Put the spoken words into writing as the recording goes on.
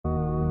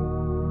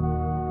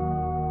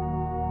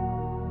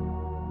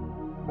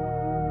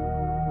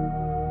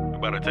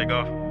about to take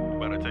off.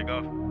 About to take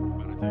off.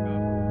 About to take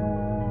off.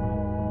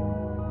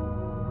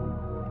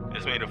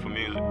 It's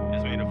MeaningfulMusic.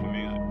 It's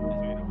MeaningfulMusic. It's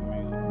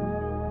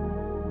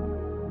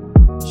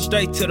MeaningfulMusic.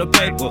 Straight to the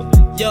paper.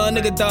 Young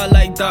nigga died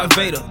like Darth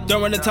Vader.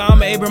 During the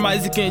time of Abraham,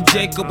 Isaac, and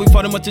Jacob, we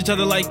fought amongst each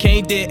other like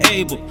Cain did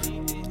Abel.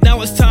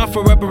 Now it's time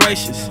for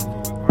reparations.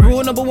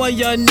 Rule number one,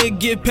 young nigga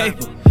get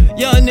paper.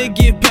 Young nigga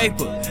get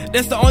paper.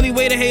 That's the only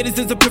way the haters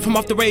disappear from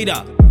off the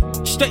radar.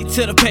 Straight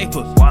to the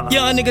paper.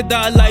 Young nigga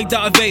died like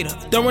Darth Vader.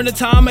 During the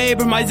time of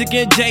Abraham, Isaac,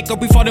 and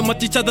Jacob, we fought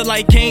amongst each other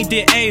like Cain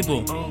did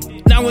Abel.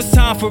 Now it's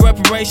time for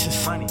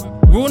reparations.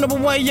 Rule number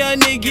one, young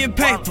nigga get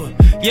paper.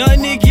 Young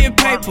nigga get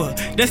paper.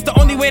 That's the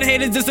only way the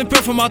haters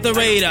disappear from off the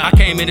radar. I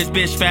came in this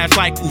bitch fast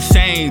like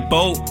Usain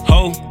Bolt,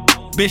 ho.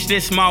 Bitch,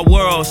 this my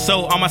world,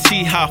 so I'ma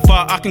see how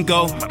far I can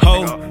go,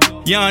 ho.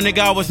 Young nigga,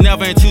 I was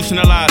never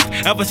institutionalized.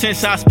 Ever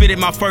since I spitted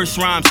my first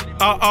rhymes,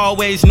 I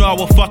always knew I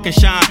would fucking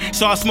shine.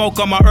 So I smoke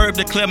on my herb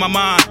to clear my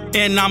mind.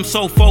 And I'm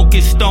so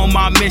focused on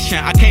my mission,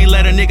 I can't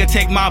let a nigga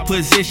take my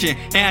position.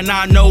 And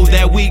I know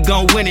that we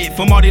gon' win it.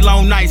 From all these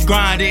long nights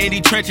grinding in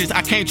these trenches,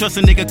 I can't trust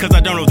a nigga cause I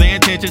don't know their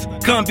intentions.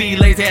 Couldn't be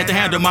lazy, had to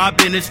handle my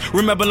business.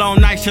 Remember long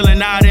nights chillin'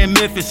 out in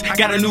Memphis.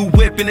 Got a new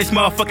whip in this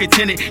motherfucking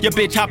tenant. Your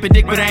bitch hoppin'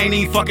 dick but I ain't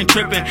even fucking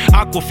trippin'.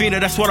 Aquafina,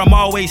 that's what I'm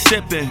always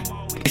sippin'.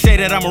 They say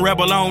that I'm a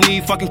rebel, I don't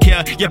even fucking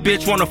care. Your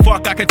bitch wanna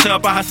fuck, I can tell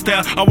by her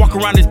stare. I walk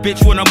around this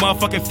bitch with a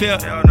motherfucking fear.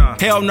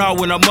 Hell no,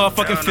 with a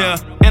motherfucking fear.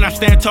 And I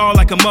stand tall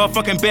like a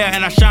motherfucking bear.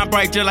 And I shine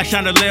bright just like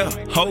chandelier,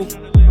 ho.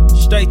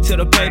 Straight to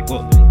the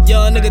paper.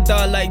 Young nigga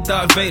died like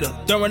Darth Vader.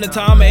 During the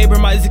time of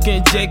Abraham, Isaac,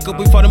 and Jacob,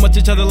 we fought amongst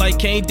each other like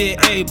Cain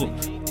did Abel.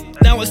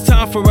 Now it's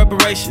time for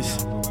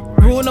reparations.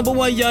 Rule number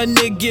one, young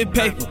nigga get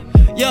paper.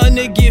 Young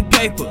nigga get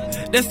paper.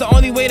 That's the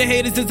only way the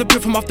haters disappear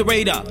from off the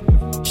radar.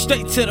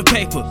 Straight to the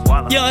paper.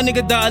 Young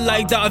nigga died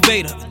like Darth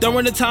Vader.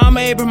 During the time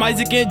of Abraham,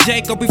 Isaac, and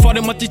Jacob, we fought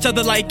amongst each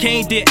other like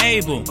Cain did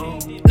Abel.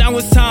 Now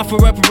it's time for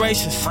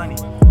reparations.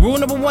 Rule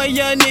number one,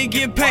 young nigga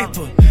get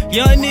paper.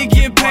 Young nigga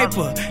get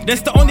paper.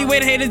 That's the only way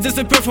the haters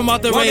disappear from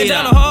off the radar. Walking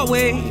down the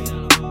hallway,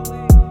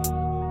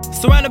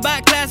 surrounded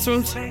by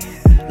classrooms,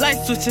 light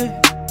switching.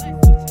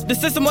 The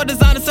system was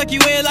designed to suck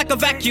you in like a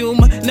vacuum.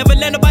 Never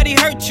let nobody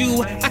hurt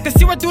you. I can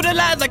see right through the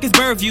lies like it's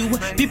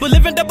Burview. People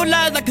living double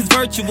lives like it's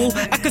virtual.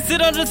 I can sit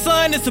under the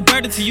sun, it's a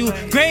burden to you.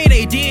 Grade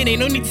A, DNA,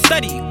 no need to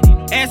study you.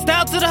 Ass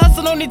down to the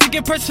hustle, no need to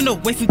get personal.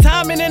 Wasting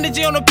time and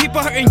energy on the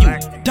people hurting you.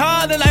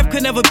 Darling, life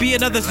could never be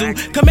another zoo.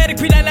 Comedic,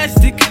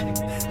 pre-dynastic.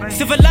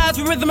 Civilized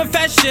with rhythm and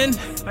fashion.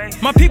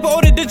 My people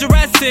older than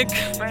Jurassic.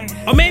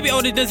 Or maybe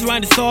older than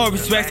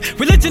Tyrannosaurus Rex.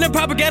 Religion and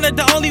propaganda,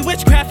 the only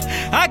witchcraft.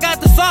 I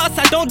got the sauce,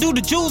 I don't do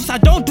the juice. I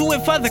don't do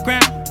it for the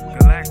gram.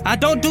 I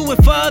don't do it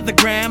for the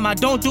gram. I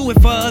don't do it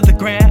for the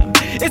gram.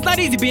 It's not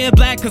easy being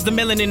black cause the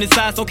melanin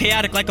inside so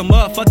chaotic like a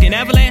motherfucking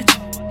avalanche.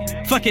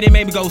 Fuck it, it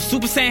made me go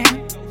Super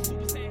Saiyan.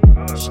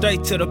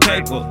 Straight to the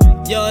paper.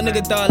 Young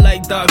nigga died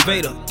like Darth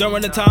Vader.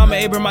 During the time of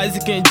Abraham,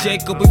 Isaac, and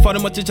Jacob, we fought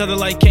amongst each other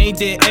like Cain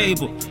did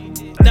Abel.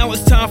 Now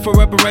it's time for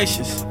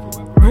reparations.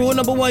 Rule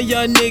number one,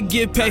 young nigga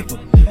get paper.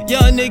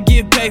 Young nigga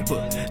get paper.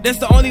 That's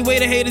the only way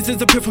the haters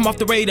disappear from off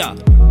the radar.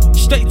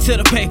 Straight to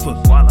the paper.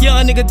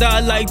 Young nigga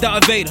died like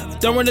Darth Vader.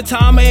 During the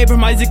time of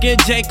Abraham, Isaac,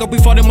 and Jacob, we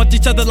fought amongst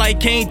each other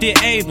like Cain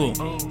did Abel.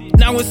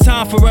 Now it's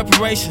time for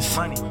reparations.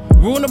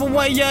 Rule number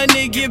one, young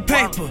nigga get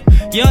paper.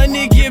 Young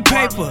nigga get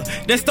paper.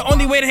 That's the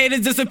only way the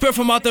haters disappear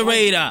from off the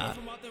radar.